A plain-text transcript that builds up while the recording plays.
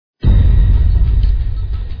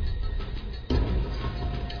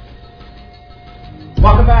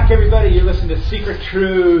back, everybody. You're listening to Secret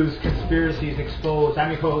Truths, Conspiracies Exposed.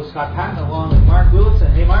 I'm your host, Scott Patton, along with Mark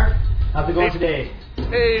Willison. Hey, Mark. How's it going today?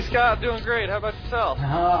 Hey, Scott. Doing great. How about yourself?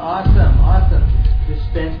 Awesome. Just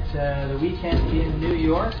spent the weekend in New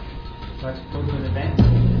York. Got to go to an event to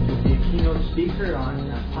be a keynote speaker on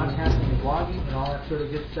podcasting and blogging and all that sort of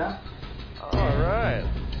good stuff. All right.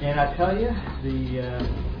 And I tell you, the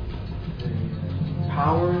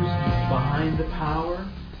powers behind the power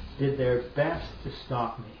did their best to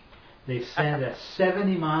stop me. They sent a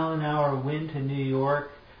 70-mile-an-hour wind to New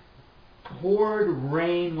York, poured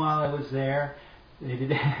rain while I was there. They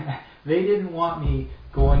didn't want me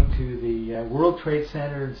going to the World Trade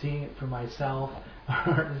Center and seeing it for myself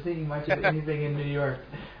or seeing much of anything in New York.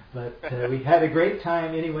 But we had a great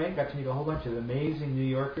time anyway. Got to meet a whole bunch of amazing New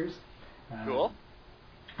Yorkers. Cool.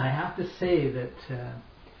 I have to say that,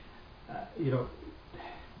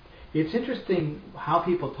 it's interesting how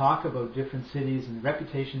people talk about different cities and the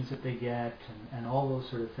reputations that they get and all those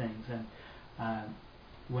sort of things. And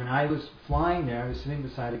when I was flying there, I was sitting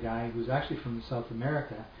beside a guy who was actually from South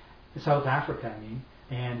Africa,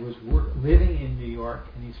 and was living in New York,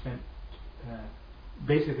 and he spent,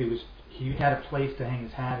 he had a place to hang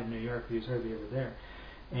his hat in New York, but he was hardly ever there.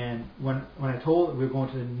 And when I told him we were going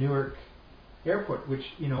to the Newark airport, which,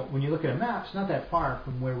 when you look at a map, it's not that far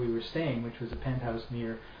from where we were staying, which was a penthouse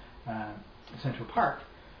near Central Park.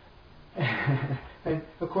 And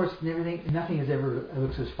of course, nothing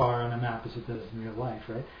looks as far on a map as it does in real life,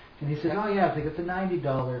 right? And he says, "Oh yeah, it's a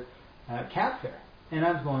 $90 cab fare." And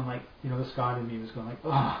I was going like, the Scot in me was going like,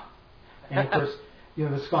 "Oh." And of course,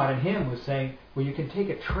 the Scot in him was saying, "Well, you can take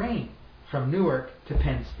a train from Newark to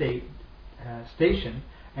Penn State Station,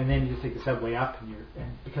 and then you just take the subway up,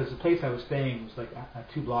 and because the place I was staying was like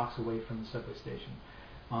 2 blocks away from the subway station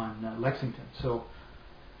on Lexington." So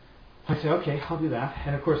I said, "Okay, I'll do that."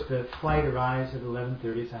 And of course, the flight arrives at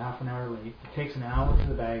 11:30. It's a half an hour late. It takes an hour for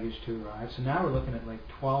the baggage to arrive. So now we're looking at like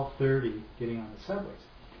 12:30 getting on the subways,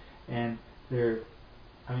 and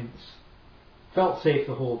felt safe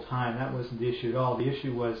the whole time. That wasn't the issue at all. The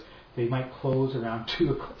issue was they might close around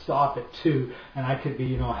 2 o'clock, stop at 2, and I could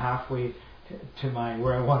be halfway to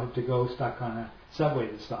where I wanted to go, stuck on a subway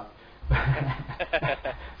to stop.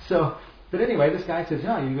 But anyway, this guy says,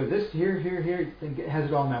 "No, you go this here, and has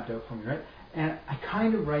it all mapped out for me, right?" And I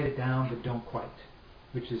kind of write it down, but don't quite,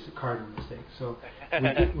 which is a cardinal mistake. So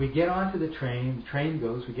we get onto the train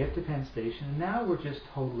goes, we get to Penn Station, and now we're just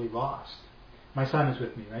totally lost. My son is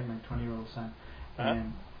with me, right? My 20-year-old son.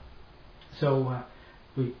 And so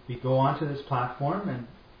we go onto this platform,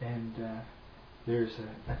 and there's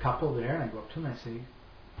a couple there, and I go up to him and I say,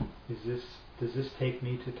 does this take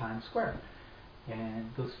me to Times Square? And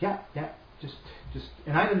he goes, yeah, just,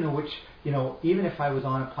 and I didn't know which, even if I was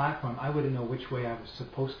on a platform, I wouldn't know which way I was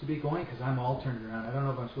supposed to be going, because I'm all turned around. I don't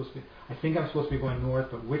know if I'm supposed to be, I think I'm supposed to be going north,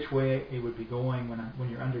 but which way it would be going when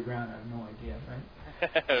you're underground, I have no idea, right?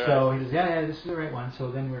 Right. So he says, yeah, this is the right one. So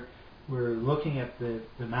then we're looking at the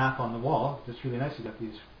map on the wall. It's really nice. You've got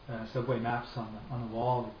these subway maps on the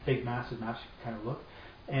wall, big, massive maps you can kind of look.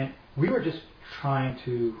 And we were just trying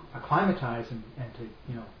to acclimatize and to,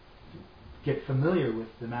 get familiar with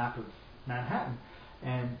the map of Manhattan.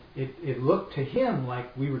 And it looked to him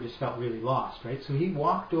like we just felt really lost, right? So he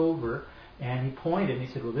walked over and he pointed and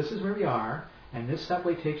he said, "Well, this is where we are, and this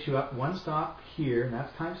subway takes you up one stop here, and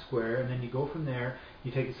that's Times Square, and then you go from there,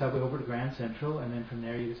 you take the subway over to Grand Central, and then from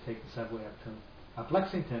there you just take the subway up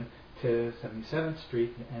Lexington to 77th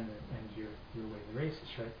Street, and you're away to the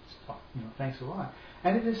races, right? So, thanks a lot."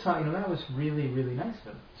 And it is, that was really, really nice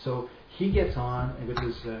of him. So he gets on with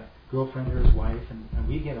his girlfriend or his wife, and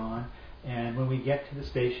we get on. And when we get to the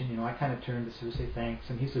station, I kind of turn to sort of say thanks,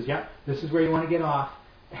 and he says, "Yeah, this is where you want to get off."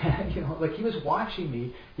 Like he was watching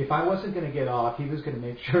me. If I wasn't going to get off, he was going to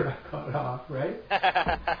make sure I got off, right?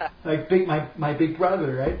 Like my big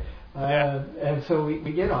brother, right? And so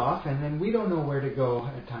we get off, and then we don't know where to go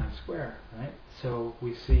at Times Square, right? So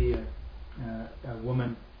we see a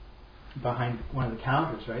woman behind one of the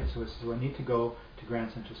counters, right? So it's, "I need to go to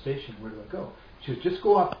Grand Central Station. Where do I go?" She says, "Just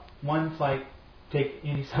go up one flight, take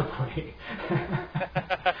any subway."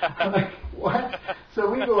 I'm like, "What?" So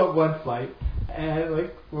we go up one flight,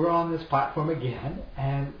 and we're on this platform again,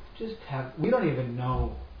 and we don't even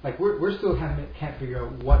know, we're still can't figure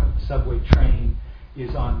out what subway train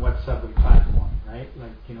is on what subway platform, right?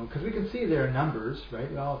 Because we can see there are numbers,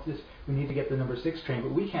 right? Well, we need to get the number 6 train,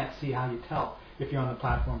 but we can't see how you tell if you're on the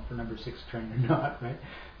platform for number 6 train or not, right?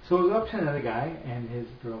 So we go up to another guy and his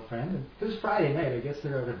girlfriend, and it was Friday night, I guess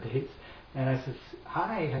they're out of dates, and I said,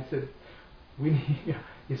 "Hi," I said, "We need,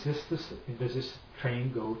 does this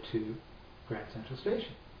train go to Grand Central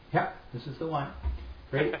Station?" "Yeah, this is the one."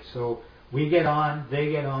 Great. So we get on,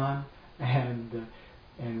 they get on, and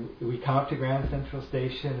we come up to Grand Central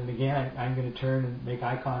Station, and again, I'm going to turn and make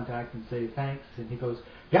eye contact and say thanks, and he goes,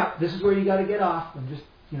 yeah, this is where you got to get off, and just,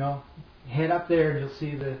 head up there, and you'll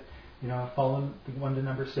see the, follow the one to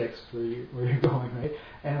number 6 where you're going, right?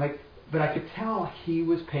 And but I could tell he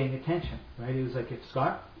was paying attention, right? He was like, if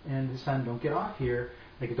Scott and his son don't get off here,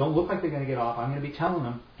 it don't look like they're going to get off, I'm going to be telling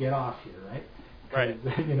them, get off here, right? Right.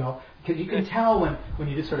 Because you can tell when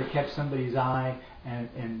you just sort of catch somebody's eye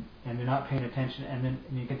and they're not paying attention, and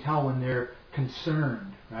you can tell when they're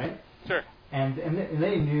concerned, right? Sure. And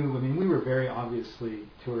they knew. I mean, we were very obviously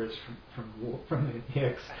tourists from the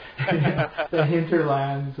Hicks, the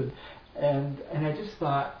hinterlands, and I just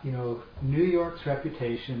thought, New York's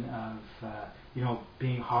reputation of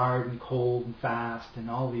being hard and cold and fast and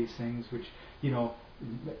all these things, which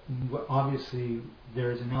obviously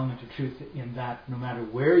there is an element of truth in that, no matter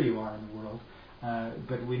where you are in the world.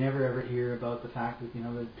 But we never ever hear about the fact that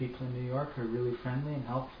that people in New York are really friendly and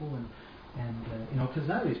helpful, and because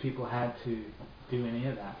none of these people had to do any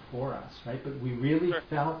of that for us, right? But we really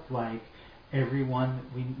felt like everyone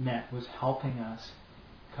that we met was helping us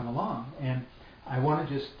come along. And I want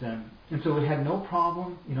to just and so we had no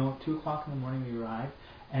problem. 2:00 in the morning we arrived,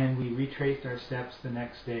 and we retraced our steps the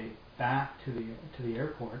next day back to the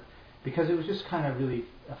airport, because it was just kind of really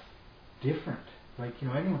different.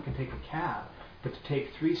 Anyone can take a cab, but to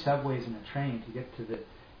take 3 subways and a train to get to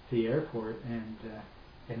the airport and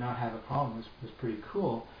not have a problem was pretty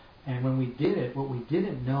cool. And when we did it, what we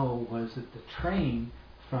didn't know was that the train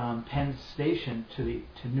from Penn Station to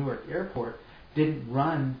Newark Airport didn't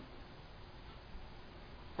run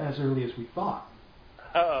as early as we thought.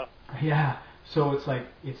 Uh-oh. Yeah. So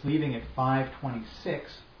it's leaving at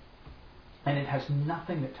 5:26, and it has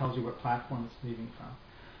nothing that tells you what platform it's leaving from.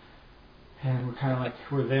 And we're kind of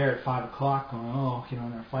we're there at 5 o'clock going,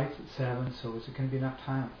 and our flight's at 7, so is it going to be enough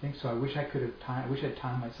time? I think so. I wish I had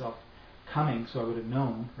timed myself coming, so I would have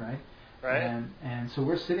known, right? Right. And so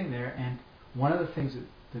we're sitting there, and one of the things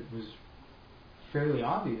that was fairly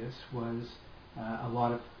obvious was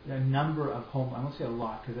a number of I won't say a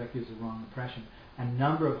lot because that gives the wrong impression. A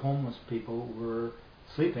number of homeless people were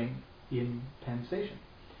sleeping in Penn Station,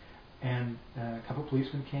 and a couple of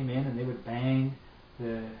policemen came in, and they would bang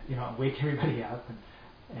wake everybody up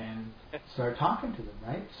and start talking to them,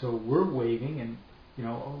 right? So we're waving, and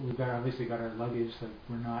we've obviously got our luggage, so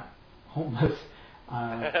we're not homeless,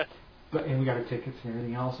 and we got our tickets and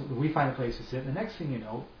everything else. We find a place to sit, and the next thing you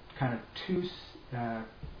know, kind of 2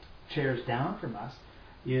 chairs down from us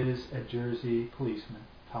is a Jersey policeman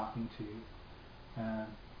talking to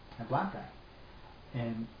a black guy,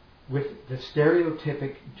 and with the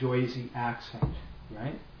stereotypic Jersey accent,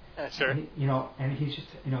 right? Sure. And he's just,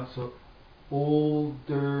 so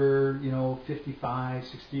older, 55,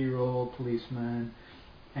 60-year-old policeman,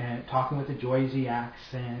 and talking with a Jersey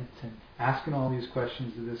accent and asking all these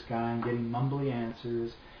questions to this guy and getting mumbly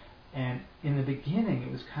answers. And in the beginning,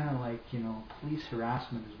 it was kind of like, police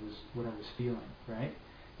harassment was what I was feeling, right?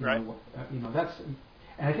 Right. That's,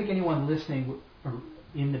 and I think anyone listening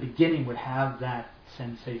in the beginning would have that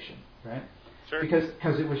sensation, right? Sure.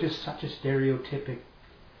 Because it was just such a stereotypic.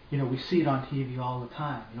 We see it on TV all the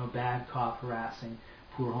time. Bad cop harassing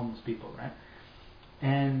poor homeless people, right?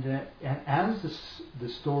 And as the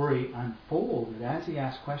story unfolded, as he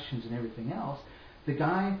asked questions and everything else, the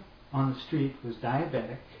guy on the street was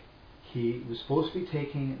diabetic. He was supposed to be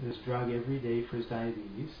taking this drug every day for his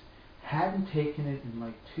diabetes. Hadn't taken it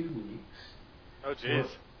in 2 weeks. Oh, jeez.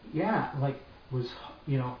 Yeah, was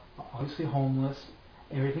obviously homeless,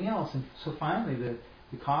 everything else, and so finally the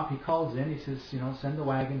cop, he calls in, he says, send the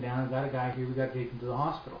wagon down, I've got a guy here, we've got to take him to the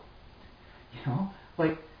hospital.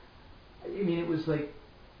 It was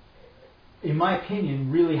in my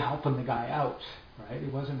opinion, really helping the guy out, right?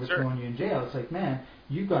 It wasn't throwing you in jail. It's man,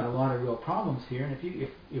 you've got a lot of real problems here, and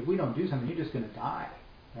if we don't do something, you're just going to die,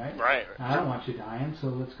 right? Right. I don't want you dying, so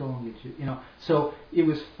let's go and get you, So it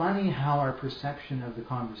was funny how our perception of the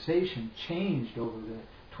conversation changed over the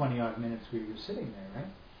 20-odd minutes we were sitting there,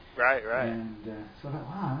 right? Right. And so I thought,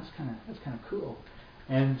 wow, that's kind of cool.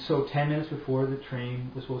 And so 10 minutes before the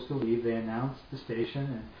train was supposed to leave, they announced the station.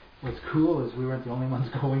 And what's cool is we weren't the only ones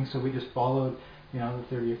going, so we just followed, the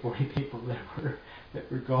 30 or 40 people that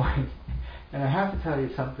were going. And I have to tell you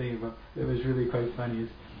something that was really quite funny.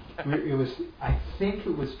 I think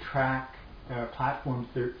it was platform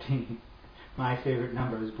 13, my favorite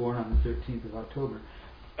number. I was born on the 13th of October.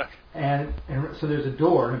 And so there's a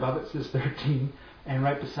door, and above it says 13. And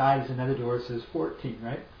right beside is another door that says 14,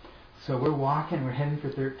 right? So we're walking, we're heading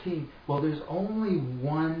for 13. Well, there's only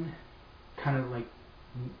one kind of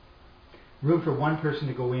room for one person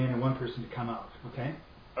to go in and one person to come out. Okay.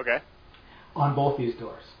 Okay. On both these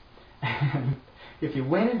doors. And if you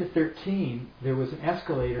went into 13, there was an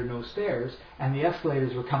escalator, no stairs, and the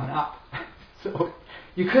escalators were coming up. So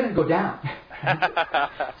you couldn't go down.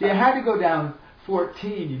 So you had to go down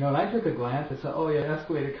 14, you know, and I took a glance. I said, oh yeah,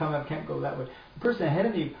 escalator coming up, can't go that way. The person ahead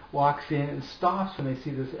of me walks in and stops when they see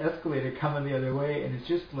this escalator coming the other way, and it's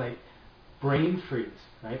just like brain freeze,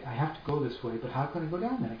 right? I have to go this way, but how can I go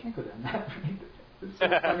down that? I can't go down that. Right? It's so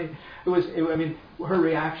funny. I mean, her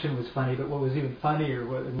reaction was funny, but what was even funnier,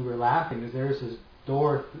 and we were laughing, is there's this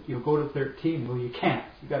door, you know, go to 13. Well, you can't.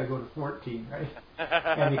 You got to go to 14, right?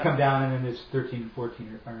 And you come down, and then it's 13 and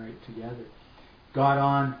 14 are right together.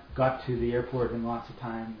 Got to the airport in lots of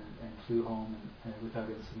time, and flew home and without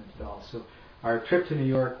incident at all. So our trip to New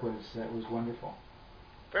York was wonderful.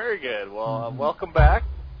 Very good. Well, welcome back.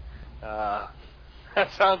 It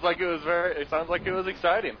sounds like it was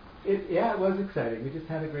exciting. It was exciting. We just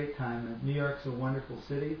had a great time. New York's a wonderful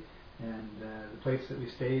city, and the place that we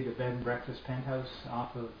stayed, the bed and breakfast penthouse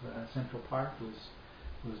off of Central Park, was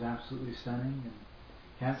absolutely stunning. And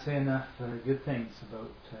can't say enough good things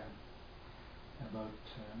about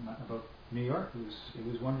New York. It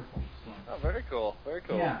was wonderful. So, oh, very cool. Very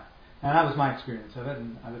cool. Yeah, and that was my experience of it.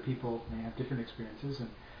 And other people may have different experiences. And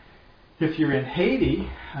if you're in Haiti,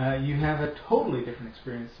 you have a totally different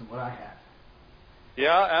experience than what I had.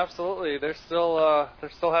 Yeah, absolutely. They're still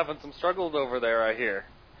having some struggles over there, I hear.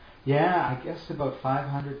 Yeah, I guess about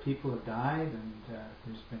 500 people have died, and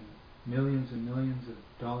there's been millions and millions of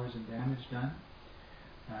dollars in damage done.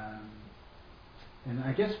 And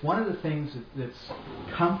I guess one of the things that's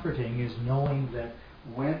comforting is knowing that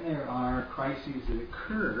when there are crises that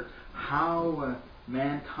occur, how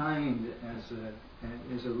mankind, as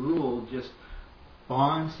a rule, just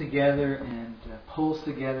bonds together and pulls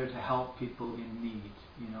together to help people in need.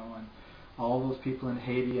 You know, and all those people in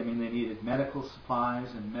Haiti, I mean, they needed medical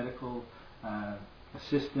supplies and medical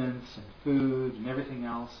assistance and food and everything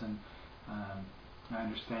else. And I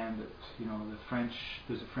understand that, you know,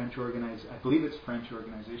 there's a French organization, I believe it's a French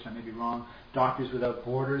organization, I may be wrong, Doctors Without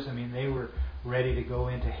Borders. I mean, they were ready to go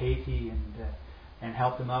into Haiti and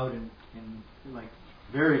help them out in like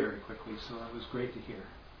very, very quickly. So it was great to hear.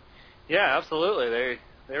 Yeah, absolutely.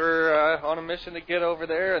 They were on a mission to get over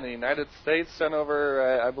there, and the United States sent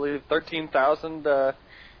over, I believe, 13,000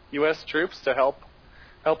 U.S. troops to help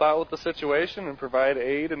out with the situation and provide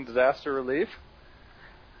aid and disaster relief.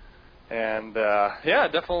 And yeah,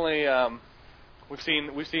 definitely, we've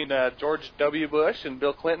seen George W. Bush and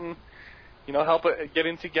Bill Clinton, you know,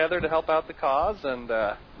 getting together to help out the cause, and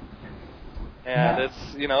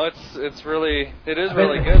it's really good.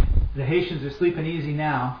 The Haitians are sleeping easy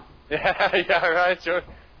now. Yeah, right.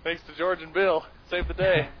 Thanks to George and Bill, saved the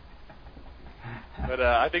day. But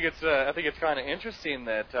I think it's kind of interesting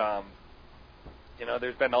that you know,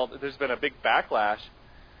 there's been a big backlash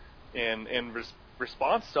in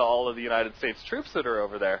response to all of the United States troops that are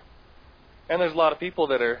over there, and there's a lot of people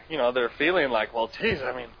that are, you know, they're feeling like, well, geez,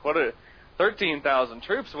 I mean, 13,000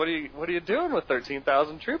 troops? What are you doing with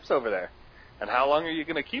 13,000 troops over there? And how long are you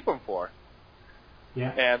going to keep them for?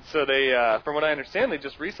 Yeah. And so they, from what I understand, they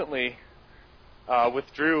just recently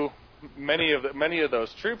withdrew many of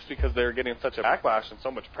those troops because they were getting such a backlash and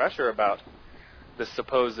so much pressure about this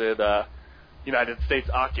supposed United States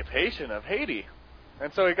occupation of Haiti.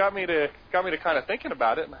 And so it got me to kind of thinking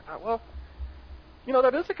about it, and I thought, well, you know,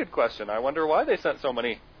 that is a good question. I wonder why they sent so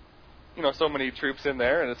many troops in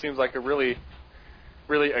there, and it seems like a really,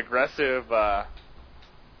 really aggressive,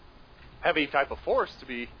 heavy type of force to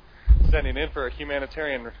be sending in for a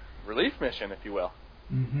humanitarian relief mission, if you will.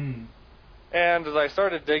 Mm-hmm. And as I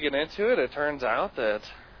started digging into it, it turns out that,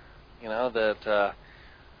 you know, that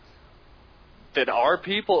our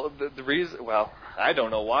people, the reason, well, I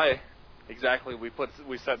don't know why exactly we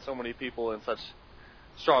sent so many people in such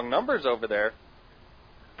strong numbers over there,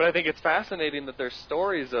 but I think it's fascinating that there's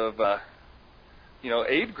stories of, you know,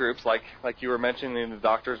 aid groups like you were mentioning, the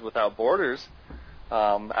Doctors Without Borders,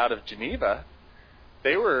 out of Geneva.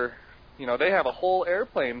 They were, you know, they have a whole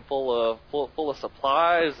airplane full of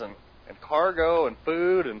supplies and cargo and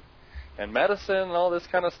food and medicine and all this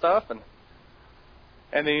kind of stuff, and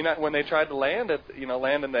when they tried to land in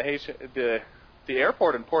the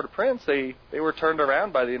airport in Port-au-Prince, they were turned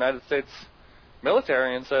around by the United States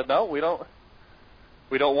military and said, no, we don't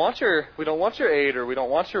want your aid, or we don't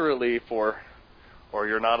want your relief, or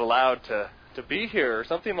you're not allowed to be here, or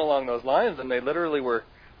something along those lines. And they literally were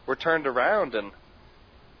turned around, and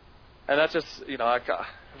that just, you know, it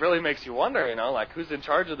really makes you wonder, you know, like, who's in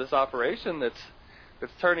charge of this operation that's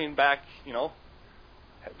turning back, you know,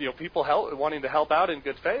 people wanting to help out in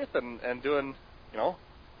good faith and doing,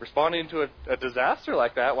 responding to a disaster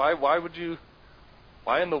like that.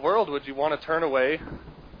 Why in the world would you want to turn away,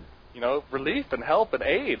 relief and help and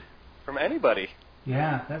aid from anybody?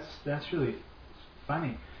 Yeah, that's really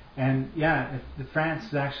funny. And yeah,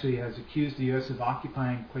 France actually has accused the U.S. of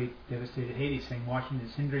occupying quake devastated Haiti, saying Washington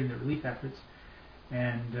is hindering the relief efforts,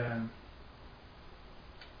 and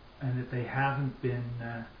that they haven't been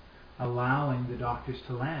allowing the doctors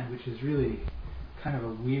to land, which is really kind of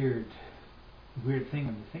a weird thing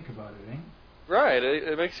when you think about it, eh? Right.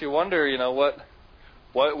 It makes you wonder,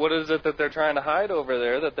 what is it that they're trying to hide over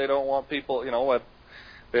there that they don't want people,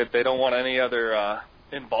 that they don't want any other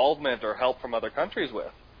involvement or help from other countries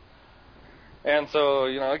with. And so,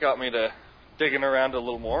 it got me to digging around a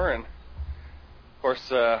little more, and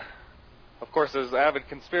of course, as avid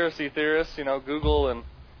conspiracy theorists, Google and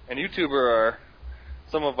YouTube are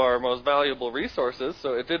some of our most valuable resources.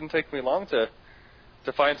 So it didn't take me long to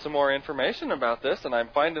find some more information about this, and I'm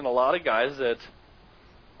finding a lot of guys that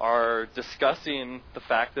are discussing the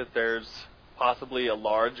fact that there's possibly a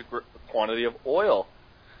large quantity of oil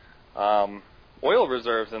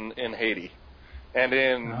reserves in Haiti, and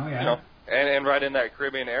and right in that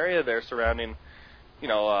Caribbean area there surrounding,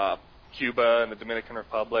 Cuba and the Dominican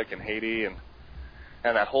Republic and Haiti and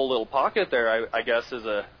that whole little pocket there, I guess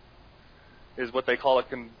is what they call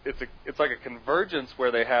it's like a convergence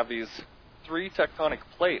where they have these three tectonic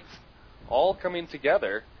plates all coming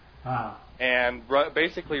together. Wow. And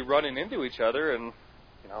basically running into each other and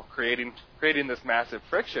creating this massive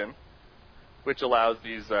friction, which allows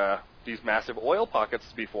these massive oil pockets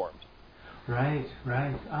to be formed. Right.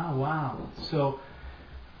 Oh, wow. So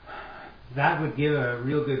that would give a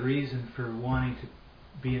real good reason for wanting to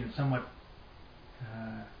be in somewhat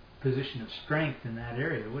position of strength in that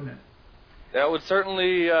area, wouldn't it? That would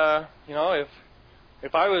certainly,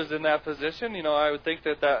 if I was in that position, I would think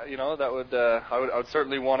that would I would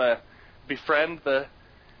certainly want to befriend the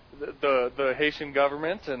Haitian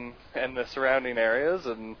government and the surrounding areas,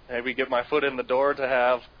 and maybe get my foot in the door to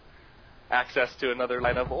have access to another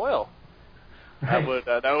line of oil. Right.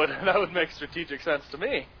 That would make strategic sense to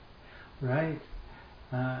me. Right.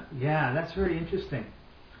 Yeah, that's very interesting.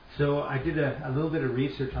 So I did a little bit of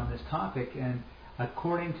research on this topic, and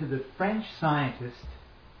according to the French scientist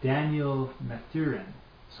Daniel Mathurin,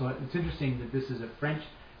 so it's interesting that this is a French.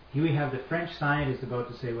 Here we have the French scientist about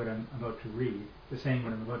to say what I'm about to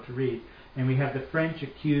read, and we have the French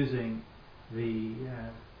accusing the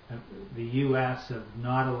U.S. of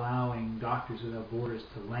not allowing Doctors Without Borders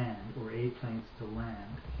to land or aid planes to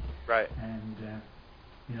land. Right. And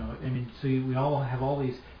so we all have all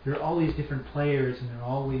these. There are all these different players, and they're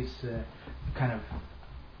always kind of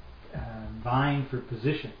vying for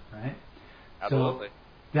position, right? Absolutely. So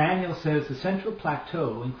Daniel says the Central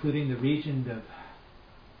Plateau, including the region of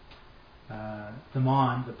the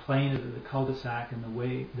Monde, the plain of the cul-de-sac, and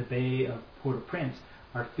the Bay of Port-au-Prince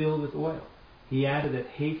are filled with oil. He added that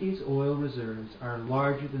Haiti's oil reserves are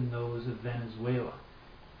larger than those of Venezuela.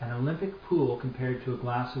 An Olympic pool compared to a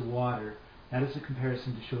glass of water, that is a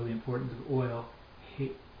comparison to show the importance of oil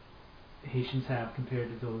Haitians have compared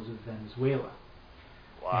to those of Venezuela.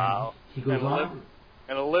 Wow. And he goes on.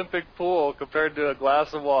 An Olympic pool compared to a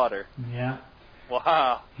glass of water. Yeah.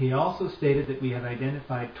 Wow. He also stated that we have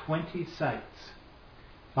identified 20 sites.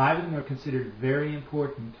 5 of them are considered very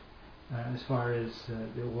important as far as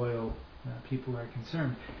the oil people are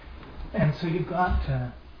concerned. And so you've got...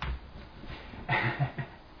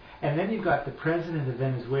 and then you've got the president of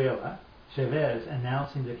Venezuela, Chavez,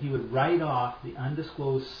 announcing that he would write off the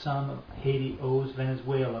undisclosed sum Haiti owes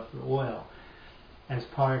Venezuela for oil as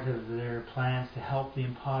part of their plans to help the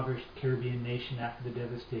impoverished Caribbean nation after the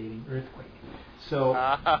devastating earthquake. So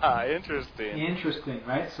interesting,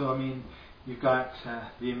 right? So I mean, you've got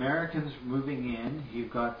the Americans moving in.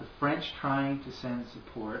 You've got the French trying to send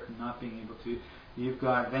support and not being able to. You've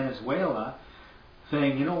got Venezuela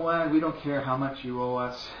saying, you know what, we don't care how much you owe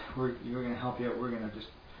us. We're going to help you out. We're going to just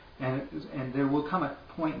and there will come a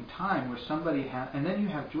point in time where somebody and then you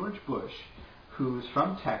have George Bush, who's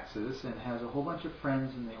from Texas and has a whole bunch of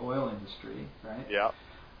friends in the oil industry, right? Yeah.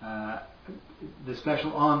 The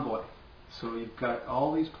special envoy. So you've got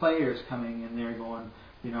all these players coming in there going,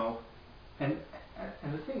 and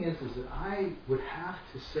the thing is that I would have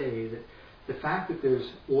to say that the fact that there's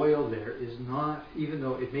oil there is not, even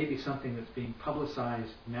though it may be something that's being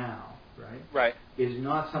publicized now, right? Right. Is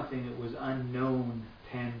not something that was unknown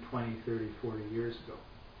 10, 20, 30, 40 years ago.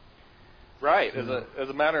 Right. So, as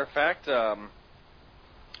a matter of fact,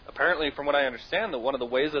 apparently, from what I understand, that one of the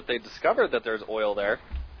ways that they discovered that there's oil there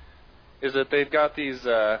is that they've got these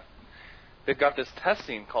they've got this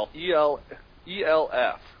testing called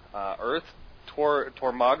ELF, Earth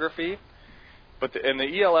Tomography, and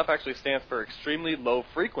the ELF actually stands for extremely low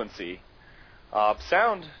frequency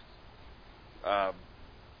sound. I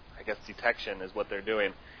guess detection is what they're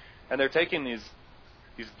doing, and they're taking these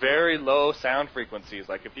very low sound frequencies.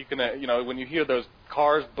 Like if you can, when you hear those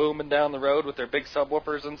cars booming down the road with their big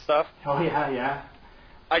subwoofers and stuff. Oh yeah.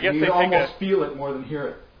 I guess you they almost feel it more than hear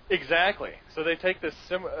it. Exactly. So they take this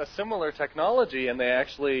a similar technology and they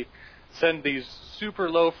actually send these super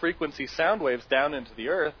low frequency sound waves down into the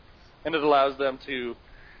earth, and it allows them to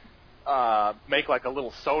make like a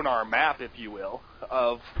little sonar map, if you will,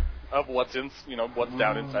 of what's what's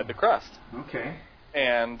down inside the crust. Okay.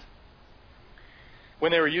 And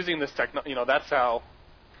when they were using this that's how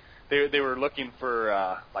they were looking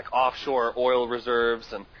for like offshore oil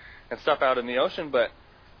reserves and stuff out in the ocean. But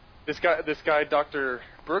this guy, Dr.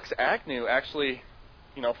 Brooks Agnew, actually,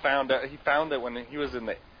 found that when he was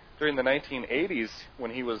during the 1980s,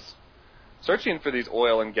 when he was searching for these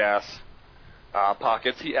oil and gas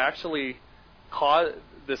pockets, he actually caused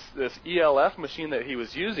this ELF machine that he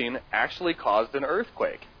was using actually caused an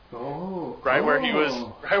earthquake. Right where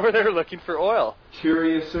they were looking for oil.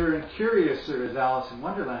 Curiouser and curiouser, as Alice in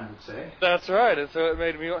Wonderland would say. That's right, and so it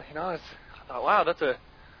made me, I thought, wow, that's a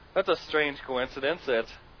strange coincidence that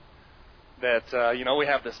we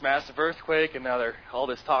have this massive earthquake, and now there's all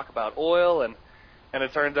this talk about oil, and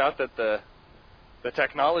it turns out that the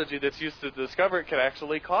technology that's used to discover it can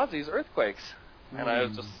actually cause these earthquakes. And I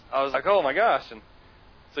was like, oh my gosh. And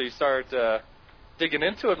so you start digging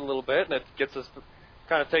into it a little bit, and it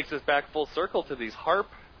kind of takes us back full circle to these HARP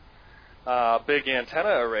big antenna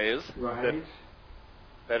arrays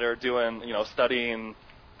that are doing, studying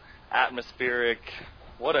atmospheric,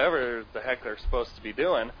 whatever the heck they're supposed to be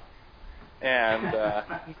doing. And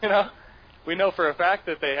we know for a fact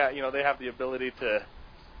that they have the ability to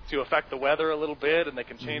affect the weather a little bit, and they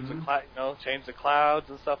can change change the clouds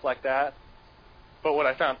and stuff like that. But what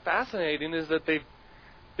I found fascinating is that they've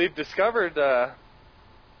discovered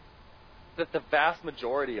that the vast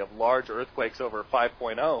majority of large earthquakes over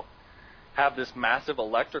 5.0 have this massive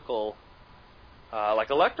electrical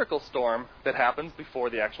storm that happens before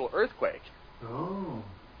the actual earthquake. Oh.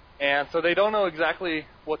 And so they don't know exactly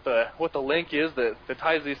what the link is that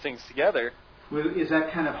ties these things together. Well, is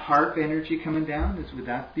that kind of HARP energy coming down? Would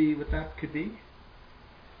that be what that could be?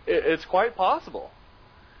 It's quite possible.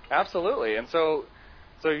 Absolutely. And so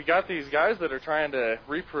you got these guys that are trying to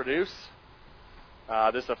reproduce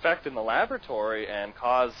this effect in the laboratory and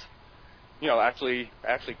cause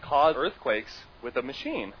earthquakes with a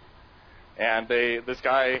machine. And this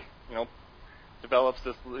guy, develops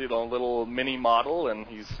this little mini model, and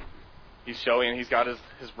he's showing, he's got his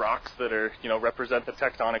rocks that are represent the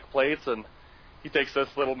tectonic plates, and he takes this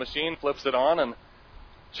little machine, flips it on, and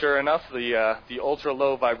sure enough, the ultra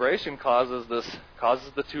low vibration causes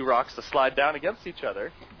the two rocks to slide down against each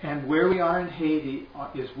other. And where we are in Haiti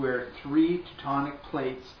is where three tectonic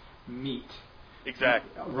plates meet. Exactly.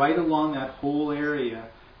 Right along that whole area,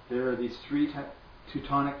 there are these three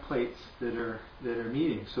tectonic plates that are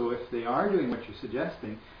meeting. So if they are doing what you're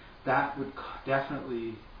suggesting, that would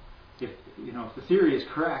definitely, if the theory is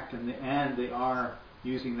correct, and they are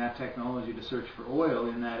using that technology to search for oil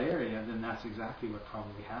in that area, then that's exactly what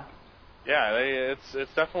probably happened. Yeah, it's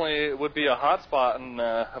definitely would be a hot spot and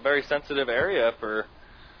a very sensitive area for,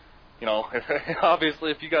 obviously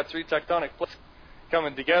if you got three tectonic plates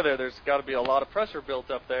coming together, there's got to be a lot of pressure built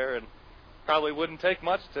up there, and probably wouldn't take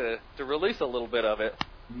much to release a little bit of it.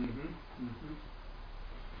 Mm-hmm. Mm-hmm.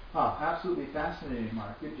 Oh, absolutely fascinating,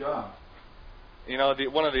 Mark. Good job.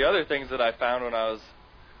 One of the other things that I found when I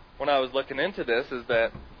was looking into this is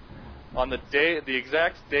that on the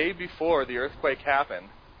exact day before the earthquake happened,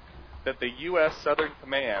 that the U.S. Southern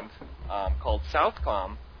Command, called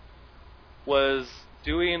Southcom, was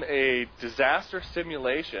doing a disaster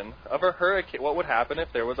simulation of a hurricane. What would happen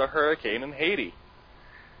if there was a hurricane in Haiti?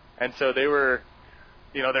 And so they were,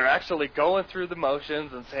 they're actually going through the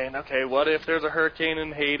motions and saying, okay, what if there's a hurricane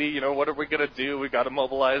in Haiti? What are we going to do? We've got to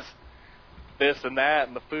mobilize this and that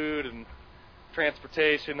and the food and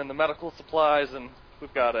transportation and the medical supplies, and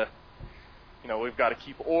we've got to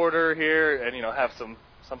keep order here and have some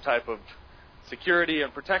type of security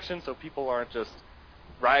and protection so people aren't just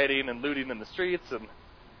rioting and looting in the streets,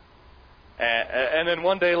 and then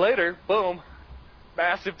one day later, boom,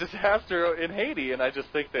 massive disaster in Haiti. And I just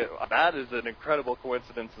think that is an incredible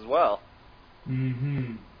coincidence as well.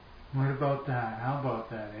 Mm-hmm. What about that? How about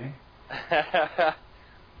that, eh?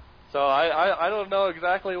 So I don't know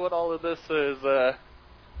exactly what all of this is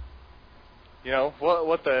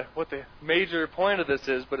what the major point of this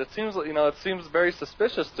is, but it seems very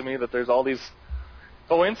suspicious to me that there's all these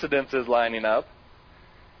coincidences lining up,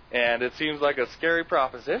 and it seems like a scary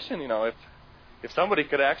proposition. If somebody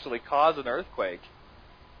could actually cause an earthquake,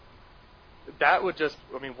 that would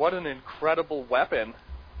what an incredible weapon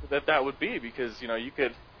that would be, because you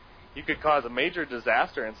could cause a major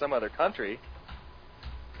disaster in some other country,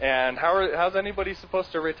 and how's anybody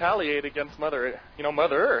supposed to retaliate against Mother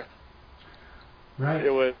Earth? Right.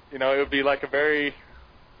 It would be like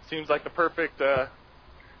seems like the perfect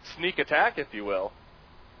sneak attack, if you will.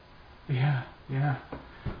 Yeah.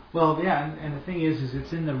 Well, yeah, and the thing is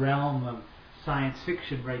it's in the realm of science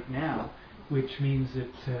fiction right now, which means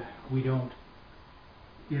that we don't,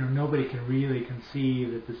 nobody can really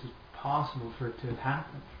conceive that this is possible for it to have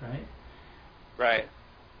happened, right? Right.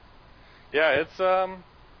 Yeah,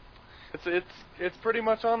 it's pretty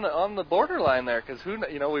much on the borderline there, because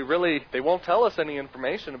they won't tell us any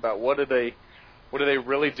information about what are they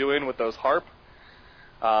really doing with those HAARP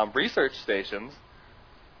research stations,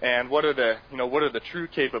 and what are the true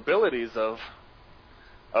capabilities of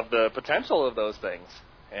the potential of those things.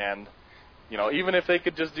 And even if they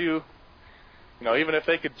could just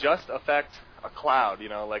affect a cloud,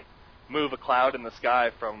 like move a cloud in the sky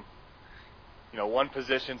from one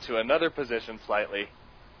position to another position slightly,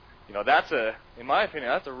 in my opinion,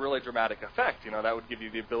 that's a really dramatic effect. That would give you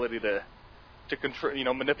the ability to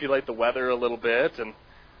control, manipulate the weather a little bit, and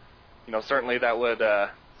certainly that would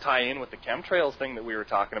tie in with the chemtrails thing that we were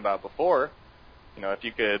talking about before. If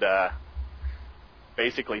you could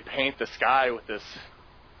basically paint the sky with this,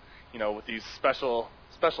 with these special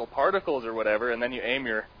particles or whatever, and then you aim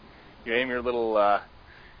your little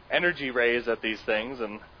energy rays at these things,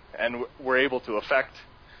 and we're able to affect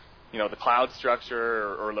the cloud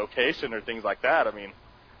structure or location or things like that. I mean,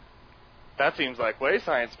 that seems like way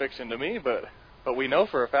science fiction to me, but we know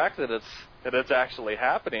for a fact that it's actually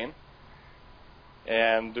happening.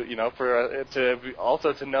 And to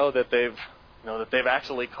know that they've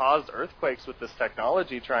actually caused earthquakes with this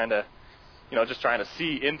technology, trying to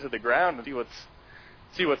see into the ground and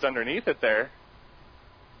see what's underneath it there.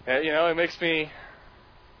 And, it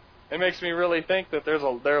makes me really think that there's a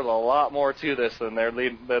lot more to this than they're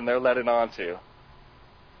letting on to.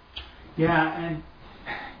 Yeah, and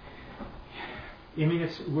I mean,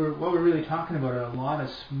 what we're really talking about are a lot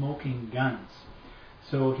of smoking guns.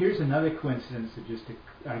 So here's another coincidence that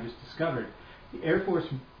I just discovered. The Air Force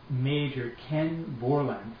Major Ken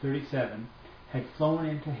Borland, 37, had flown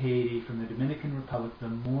into Haiti from the Dominican Republic the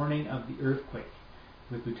morning of the earthquake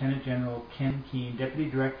with Lieutenant General Ken Keane, Deputy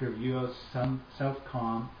Director of U.S.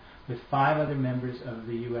 Southcom, with 5 other members of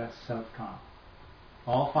the U.S. Southcom.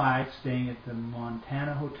 All 5 staying at the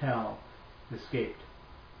Montana Hotel escaped.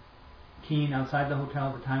 Keane, outside the hotel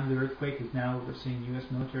at the time of the earthquake, is now overseeing U.S.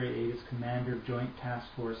 military aid as commander of Joint Task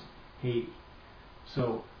Force Haiti.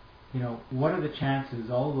 So, what are the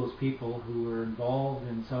chances all those people who were involved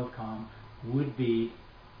in Southcom would be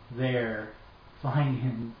there flying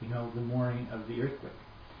in, the morning of the earthquake?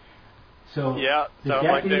 So, the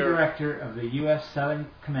Deputy Director of the U.S.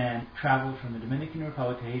 Southern Command traveled from the Dominican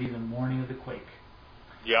Republic to Haiti the morning of the quake.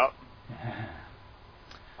 Yep.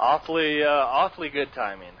 Awfully good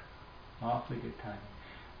timing. Awfully good timing.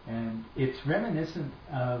 And it's reminiscent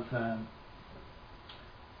of...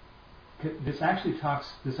 this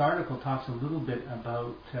article talks a little bit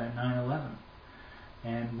about 9/11.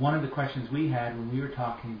 And one of the questions we had when we were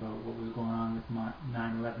talking about what was going on with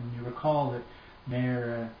 9/11, you recall that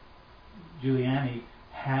Mayor Giuliani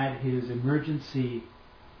had his emergency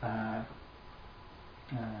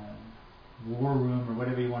war room, or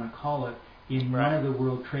whatever you want to call it, in one of the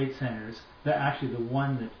World Trade Centers. Actually, the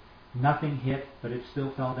one that nothing hit, but it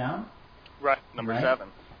still fell down. Right, number 7.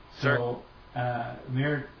 So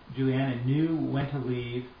Mayor Giuliani knew when to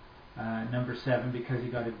leave number 7 because he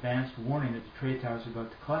got advanced warning that the trade towers were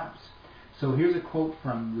about to collapse. So here's a quote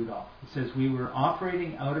from Rudolph. It says, "We were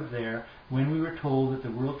operating out of there when we were told that the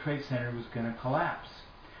World Trade Center was going to collapse."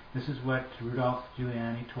 This is what Rudolph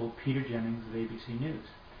Giuliani told Peter Jennings of ABC News.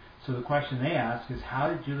 So the question they ask is, how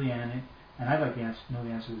did Giuliani, and I'd like to know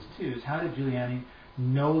the answer to this too, is how did Giuliani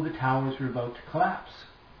know the towers were about to collapse?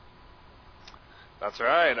 That's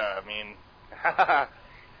right. I mean, how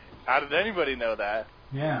did anybody know that?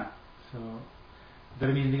 Yeah. But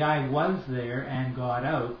I mean, the guy was there and got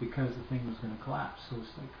out because the thing was going to collapse. So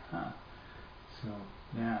it's like, So,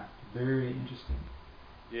 yeah, very interesting.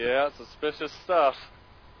 Yeah, suspicious stuff.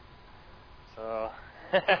 So,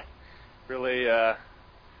 really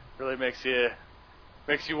makes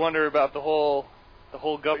you wonder about the whole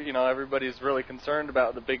government. Everybody's really concerned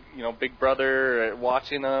about the big Brother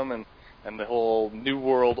watching them and the whole New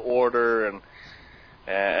World Order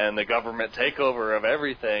and the government takeover of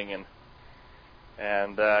everything,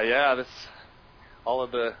 and this all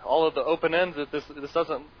of the open ends that this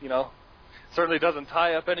doesn't, certainly doesn't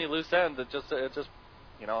tie up any loose ends. It just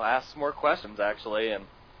asks more questions actually,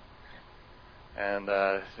 and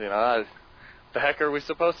the heck are we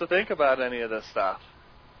supposed to think about any of this stuff?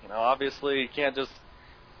 Obviously you can't just,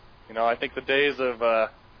 I think the days of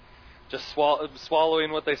just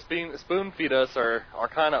swallowing what they spoon feed us are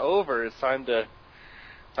kind of over. It's time to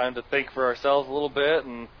think for ourselves a little bit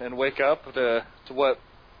and wake up to what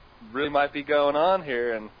really might be going on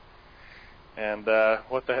here, and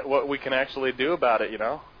what we can actually do about it.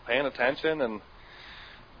 Paying attention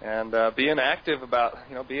and being active about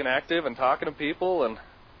being active and talking to people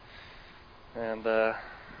and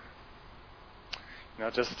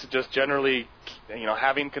just generally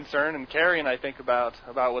having concern and caring. I think about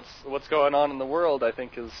what's going on in the world. I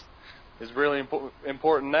think is really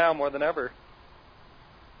important now more than ever.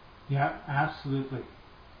 Yeah, absolutely.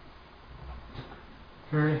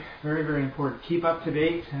 Very, very, very important. Keep up to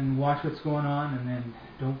date and watch what's going on, and then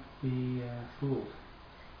don't be fooled.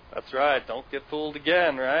 That's right. Don't get fooled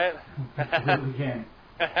again, right? Don't get fooled again.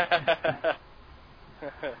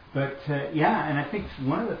 But and I think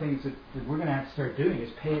one of the things that we're going to have to start doing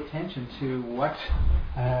is pay attention to what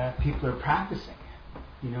people are practicing.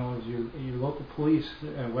 As your local police,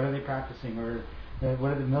 what are they practicing, or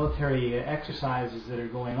what are the military exercises that are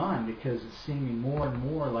going on? Because it's seeming more and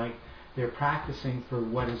more like they're practicing for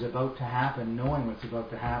what is about to happen, knowing what's about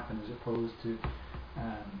to happen, as opposed to.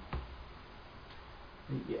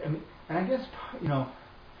 And I guess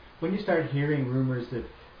when you start hearing rumors that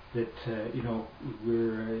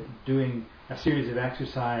we're doing a series of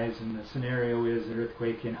exercise, and the scenario is an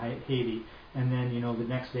earthquake in Haiti, and then the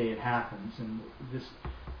next day it happens, and this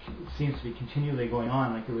seems to be continually going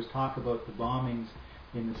on. Like there was talk about the bombings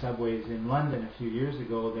in the subways in London a few years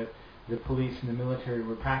ago, that the police and the military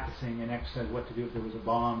were practicing an exercise what to do if there was a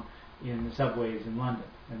bomb in the subways in London,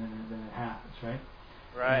 and then it happens, right?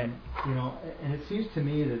 Right. And, and it seems to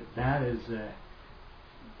me that is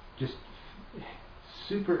just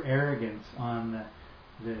super arrogance on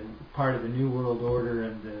the part of the New World Order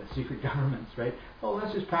and the secret governments, right? Oh,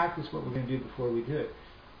 let's just practice what we're going to do before we do it.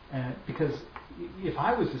 Because if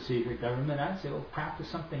I was the secret government, I'd say, well, practice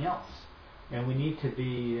something else. And we need to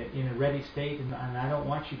be in a ready state, and I don't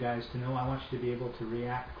want you guys to know. I want you to be able to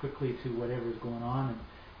react quickly to whatever's going on,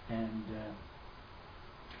 and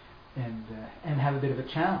have a bit of a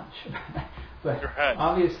challenge. But right.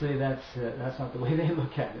 Obviously that's not the way they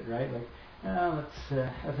look at it, right? Like,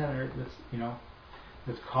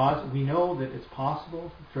 let's cause. We know that it's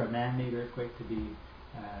possible for a man-made earthquake to be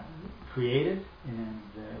created, and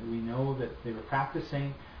we know that they were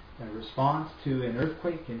practicing a response to an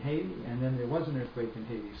earthquake in Haiti, and then there was an earthquake in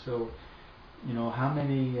Haiti. So, how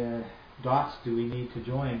many dots do we need to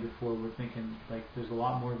join before we're thinking like there's a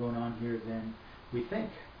lot more going on here than we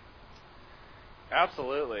think?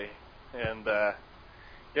 Absolutely, and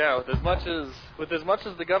with as much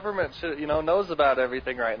as the government knows about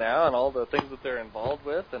everything right now and all the things that they're involved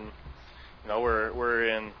with, and we're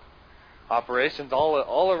in operations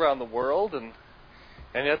all around the world, and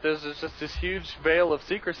yet there's just this huge veil of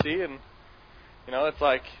secrecy, and it's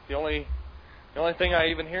like the only thing I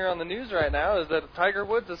even hear on the news right now is that Tiger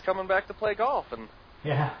Woods is coming back to play golf, and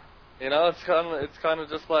yeah, it's kind of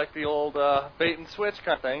just like the old bait and switch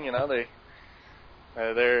kind of thing.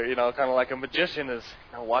 They're kind of like a magician is,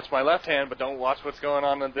 watch my left hand, but don't watch what's going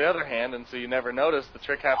on in the other hand, and so you never notice the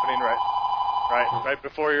trick happening right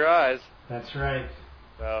before your eyes. That's right.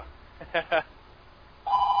 So.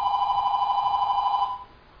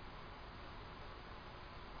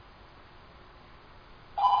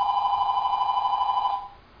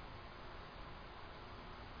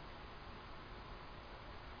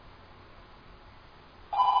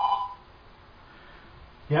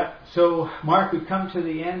 Yep. So, Mark, we've come to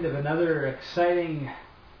the end of another exciting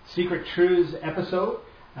Secret Truths episode.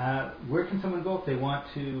 Where can someone go if they want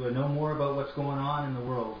to know more about what's going on in the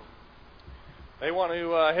world? They want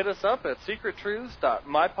to hit us up at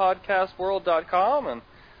secrettruths.mypodcastworld.com and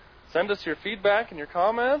send us your feedback and your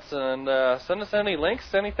comments, and send us any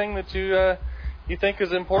links, anything that you think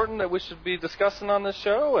is important that we should be discussing on this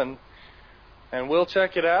show, and we'll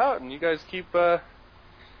check it out. And you guys keep on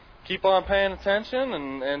paying attention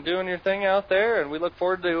and doing your thing out there, and we look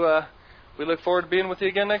forward to being with you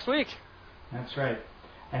again next week. That's right.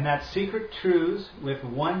 And that's Secret Truths with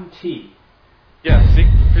one T. Yeah,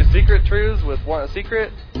 Secret Truths with one T.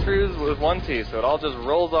 So it all just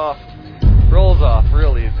rolls off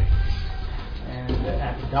real easy. And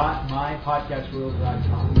at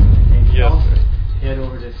 .mypodcastworld.com. Thank you. Yes. also head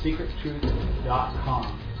over to secrettruth.com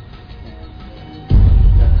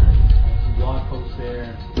and got some blog posts there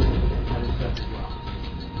and other stuff as well.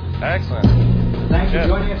 Excellent. Thanks for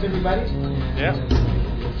joining us, everybody. Yeah.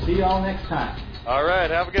 We'll see you all next time. All right.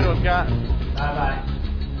 Have a good one, Scott. Bye-bye.